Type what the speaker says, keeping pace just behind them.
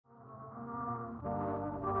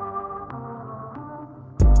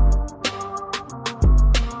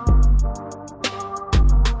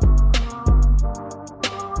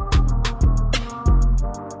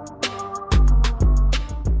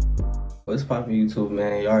poppin' YouTube,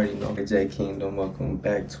 man? You already know. J Kingdom, welcome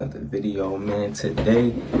back to the video, man. Today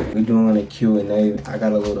we doing a Q&A. I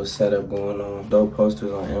got a little setup going on. Dope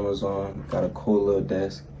posters on Amazon. Got a cool little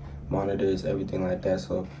desk, monitors, everything like that.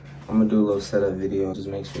 So I'm gonna do a little setup video. Just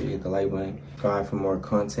make sure you hit the like button. Subscribe for more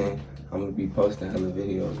content. I'm gonna be posting hella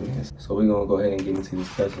videos, man. So we're gonna go ahead and get into these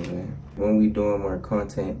questions, man. When we doing more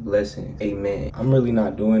content, blessings, amen. I'm really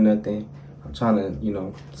not doing nothing. I'm trying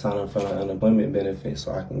to, sign up for the unemployment benefit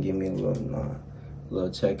so I can get me a little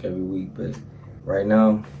check every week. But right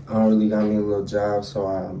now, I don't really got me a little job, so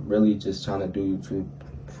I'm really just trying to do YouTube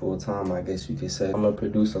full time, I guess you could say. I'm gonna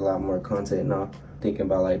produce a lot more content now. Thinking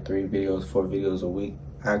about like 3 videos, 4 videos a week.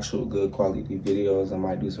 Actual good quality videos. I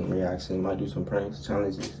might do some reactions, might do some pranks,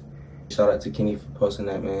 challenges. Shout out to Kenny for posting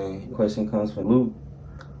that, man. Question comes from Luke.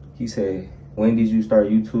 He said, when did you start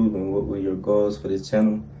YouTube and what were your goals for this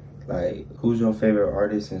channel? Like, who's your favorite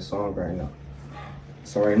artist and song right now?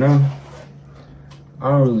 So right now,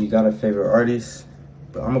 I don't really got a favorite artist,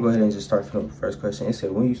 but I'm gonna go ahead and just start from the first question. It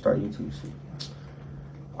said, when you start YouTube?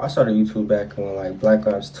 I started YouTube back when like Black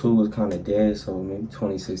Ops 2 was kind of dead, so maybe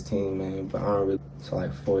 2016, man. But I don't really, so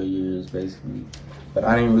like 4 years basically. But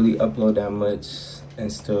I didn't really upload that much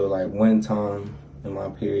until like one time in my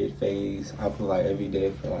period phase. I put like every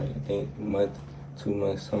day for like, I think a month, 2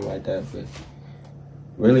 months, something like that. But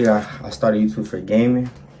really, I started YouTube for gaming,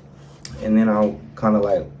 and then I kind of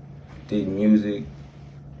like did music.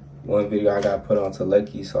 One video I got put on to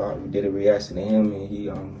Lucky, so I did a reaction to him, and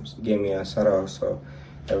he gave me a shout out. So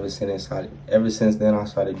ever since then, I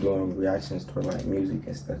started doing reactions to like music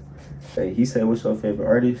and stuff. But he said, "What's your favorite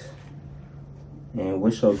artist? And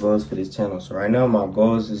what's your goals for this channel?" So right now, my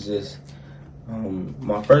goals is just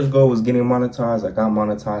my first goal was getting monetized. I got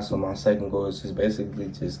monetized, so my second goal is just basically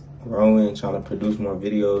just growing, trying to produce more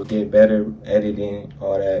videos, get better editing,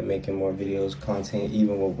 all that, making more videos, content,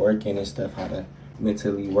 even with working and stuff, how to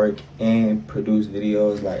mentally work and produce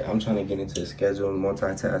videos. Like, I'm trying to get into the schedule,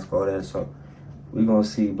 multitask, all that. So we gonna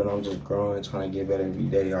see, but I'm just growing, trying to get better every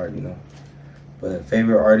day, you already know. But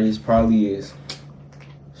favorite artist probably is,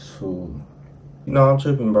 I'm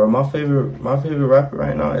tripping, bro. My favorite rapper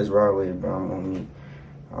right now is Broadway, bro.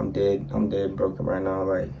 I'm dead broken right now.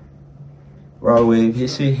 Like, Broadway,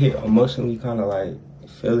 his shit hit emotionally, kind of like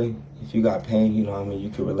feeling. If you got pain, you know what I mean, you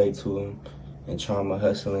can relate to him. And trauma,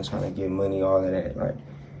 hustling, trying to get money, all of that. Like,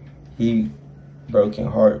 he broken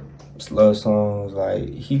heart, love songs. Like,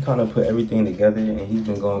 he kind of put everything together, and he's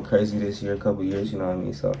been going crazy this year, a couple years, you know what I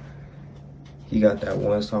mean. So he got that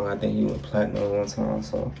one song. I think he went platinum one time.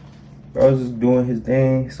 So bro was just doing his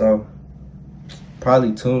thing. So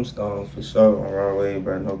probably Tombstone for sure on Broadway,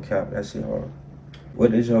 bro. No cap, that shit hard.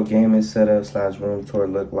 What is your gaming setup / room tour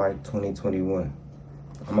look like 2021?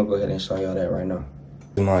 I'm gonna go ahead and show y'all that right now.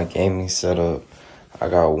 My gaming setup, I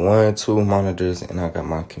got 1, 2 monitors, and I got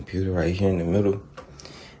my computer right here in the middle.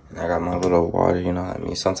 And I got my little water, you know what I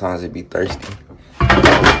mean? Sometimes it be thirsty.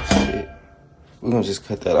 Shit. We're gonna just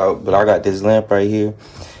cut that out. But I got this lamp right here.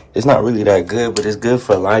 It's not really that good, but it's good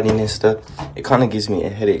for lighting and stuff. It kind of gives me a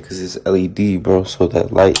headache because it's LED, bro. So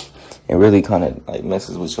that light, it really kind of like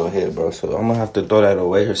messes with your head, bro. So I'm gonna have to throw that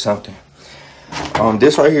away or something.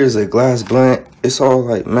 This right here is a glass blunt. It's all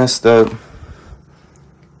like messed up.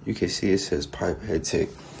 You can see it says pipe head tech.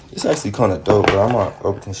 It's actually kind of dope, but I'm gonna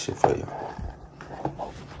open this shit for you.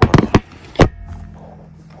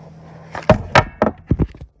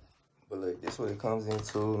 But look, this is what it comes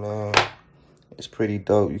into, man. It's pretty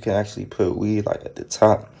dope. You can actually put weed like at the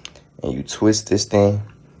top, and you twist this thing,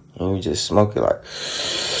 and you just smoke it like,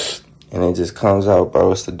 and it just comes out,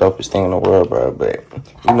 bro. It's the dopest thing in the world, bro. But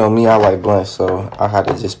you know me, I like blunts, so I had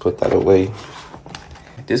to just put that away.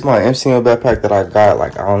 This is my MCM backpack that I got,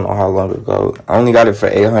 like, I don't know how long ago. I only got it for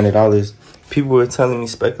 $800. People were telling me,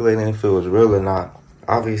 speculating if it was real or not.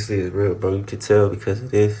 Obviously, it's real, bro. You could tell because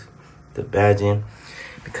of this, the badging,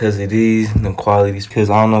 because of these, the qualities. Because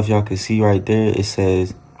I don't know if y'all can see right there, it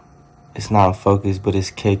says, it's not focused, but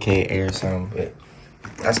it's KKA or something. But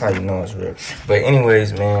that's how you know it's real. But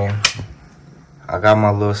anyways, man, I got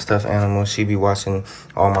my little stuffed animal. She be watching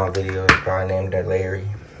all my videos, bro. I named her Larry.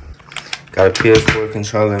 Got a PS4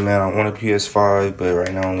 controller, man. I want a PS5, but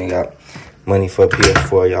right now I only got money for a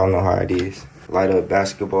PS4. Y'all know how it is. Light up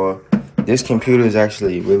basketball. This computer is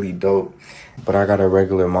actually really dope, but I got a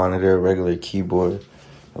regular monitor, regular keyboard,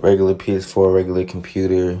 regular PS4, regular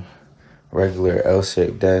computer, regular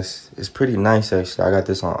L-shaped desk. It's pretty nice, actually. I got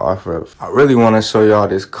this on offer. I really want to show y'all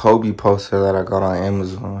this Kobe poster that I got on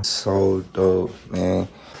Amazon. So dope, man.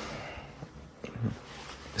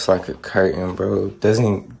 It's like a curtain, bro.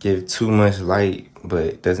 Doesn't give too much light,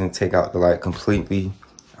 but doesn't take out the light completely.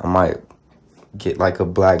 I might get like a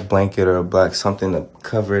black blanket or a black something to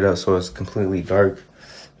cover it up so it's completely dark.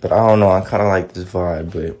 But I don't know, I kind of like this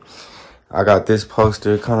vibe. But I got this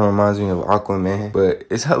poster. It kind of reminds me of Aquaman, but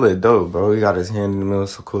it's hella dope, bro. He got his hand in the middle.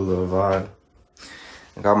 It's a cool little vibe.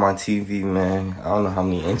 I got my TV, man. I don't know how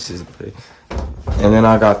many inches, but... And then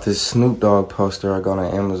I got this Snoop Dogg poster I got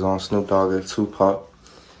on Amazon. Snoop Dogg and Tupac.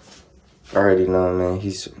 I already know, man.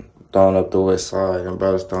 He's throwing up the West Side, and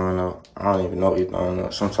bro's throwing up, I don't even know what he's throwing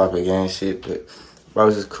up, some type of gang shit, but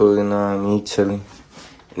bro's just cool, you know what I mean, chilling.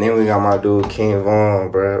 And then we got my dude, King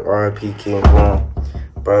Von, bro. R.I.P. King Von.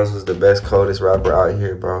 Bro's was the best, coldest rapper out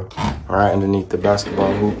here, bro. Right underneath the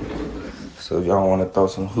basketball hoop. So if y'all want to throw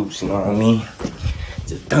some hoops, you know what I mean?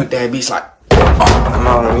 Just dunk that bitch like, you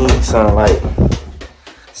know what I mean? Sound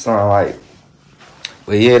like.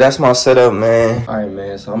 But yeah, that's my setup, man. All right,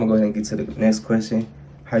 man. So I'm gonna go ahead and get to the next question.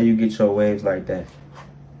 How you get your waves like that?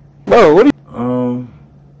 Bro, what do you...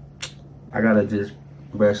 I gotta just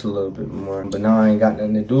brush a little bit more. But now I ain't got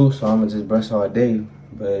nothing to do, so I'm gonna just brush all day.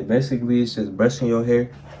 But basically, it's just brushing your hair.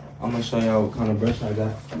 I'm gonna show y'all what kind of brush I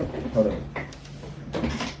got. Hold up.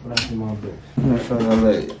 Brushing my brush. I'm gonna show y'all,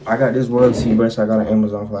 look. I got this royalty brush I got on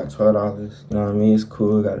Amazon for like $12. You know what I mean? It's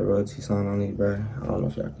cool. Got the royalty sign on it, bro. I don't know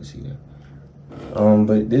if y'all can see that.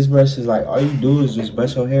 But this brush is like, all you do is just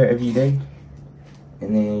brush your hair every day.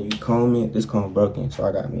 And then you comb it. This comb broken, so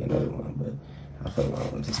I got me another one. But I feel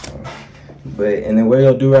like with this comb. And then wear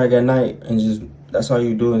your do-rag at night, and just, that's all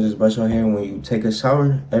you do is just brush your hair when you take a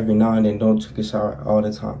shower every now and then. Don't take a shower all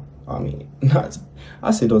the time. I mean,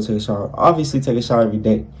 I say don't take a shower. Obviously, take a shower every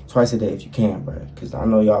day, twice a day if you can, bro. Because I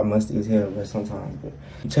know y'all musty as hell, but sometimes. But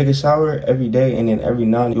you take a shower every day, and then every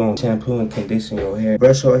now and then you gonna shampoo and condition your hair.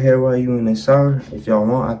 Brush your hair while you in the shower. If y'all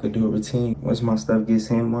want, I could do a routine. Once my stuff gets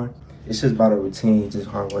in more, it's just about a routine, just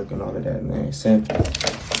hard work and all of that, man. Simple.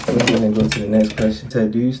 Let's go ahead and go to the next question. So,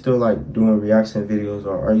 do you still like doing reaction videos,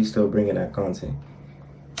 or are you still bringing that content?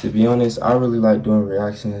 To be honest, I really like doing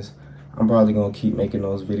reactions. I'm probably gonna keep making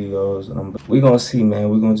those videos. We gonna see, man.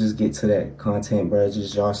 We gonna just get to that content, bro.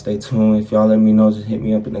 Just y'all stay tuned. If y'all let me know, just hit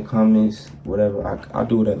me up in the comments. Whatever, I'll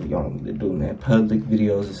do whatever y'all want me to do, man. Public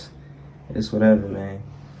videos, it's whatever, man.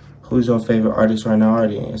 Who's your favorite artist right now? I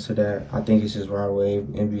already answered that. I think it's just Rod Wave,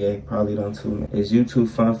 NBA, probably done too, man. Is YouTube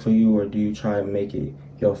fun for you, or do you try to make it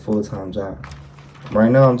your full-time job?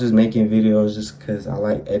 Right now, I'm just making videos just because I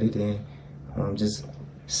like editing. Just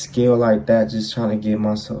skill like that, just trying to get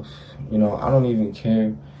myself, you know, I don't even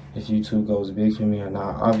care if YouTube goes big for me or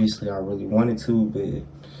not. Obviously, I really wanted to,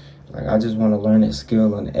 but like, I just want to learn that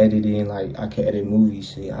skill on editing. Like, I can edit movie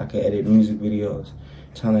shit, I can edit music videos,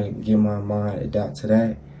 trying to get my mind adapt to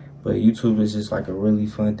that. But YouTube is just like a really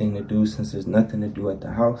fun thing to do since there's nothing to do at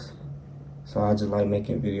the house. So I just like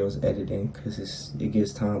making videos, editing, because it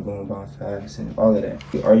gets time going by fast and all of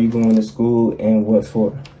that. Are you going to school, and what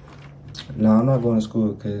for? No, I'm not going to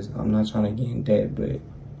school because I'm not trying to get in debt, but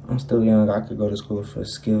I'm still young. I could go to school for a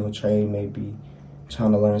skill, trade, maybe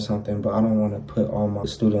trying to learn something, but I don't want to put all my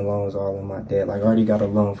student loans all in my debt. Like, I already got a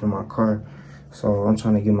loan for my car, so I'm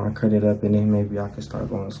trying to get my credit up, and then maybe I can start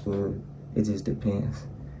going to school. It just depends.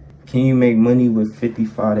 Can you make money with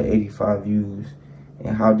 55 to 85 views,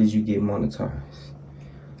 and how did you get monetized?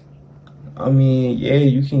 I mean, yeah,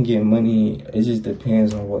 you can get money. It just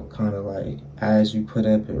depends on what kind of like ads you put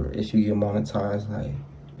up, or if you get monetized. Like,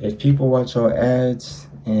 if people watch your ads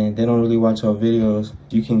and they don't really watch your videos,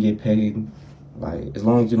 you can get paid. Like, as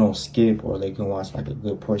long as you don't skip, or they can watch like a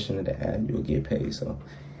good portion of the ad, you'll get paid. So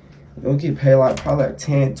you'll get paid like probably like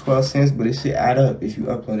 10, 12 cents, but it should add up if you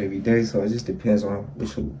upload every day. So it just depends on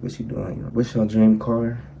what you doing. You know? What's your dream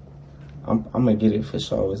car? I'm gonna get it for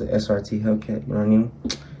sure. It's an SRT Hellcat, you know what I mean?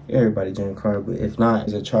 Everybody dream car, but if not,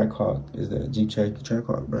 it's a Trackhawk. It's the Jeep Cherokee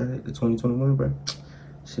Trackhawk, bro. The 2021, bro.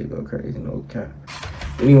 Shit go crazy, no cap.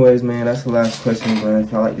 Anyways, man, that's the last question, bro.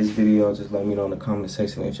 If y'all like this video, just let me know in the comment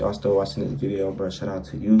section. If y'all still watching this video, bro, shout out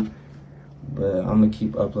to you. But I'm gonna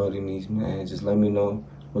keep uploading these, man. Just let me know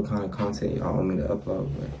what kind of content y'all want me to upload,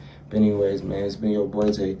 but anyways, man, it's been your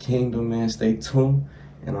boy J Kingdom, man. Stay tuned,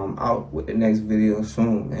 and I'm out with the next video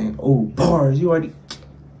soon, man. Oh, bars, you already,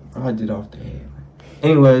 I did off the head, man.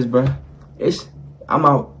 Anyways, bro, I'm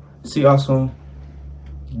out. See y'all soon.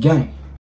 Gang.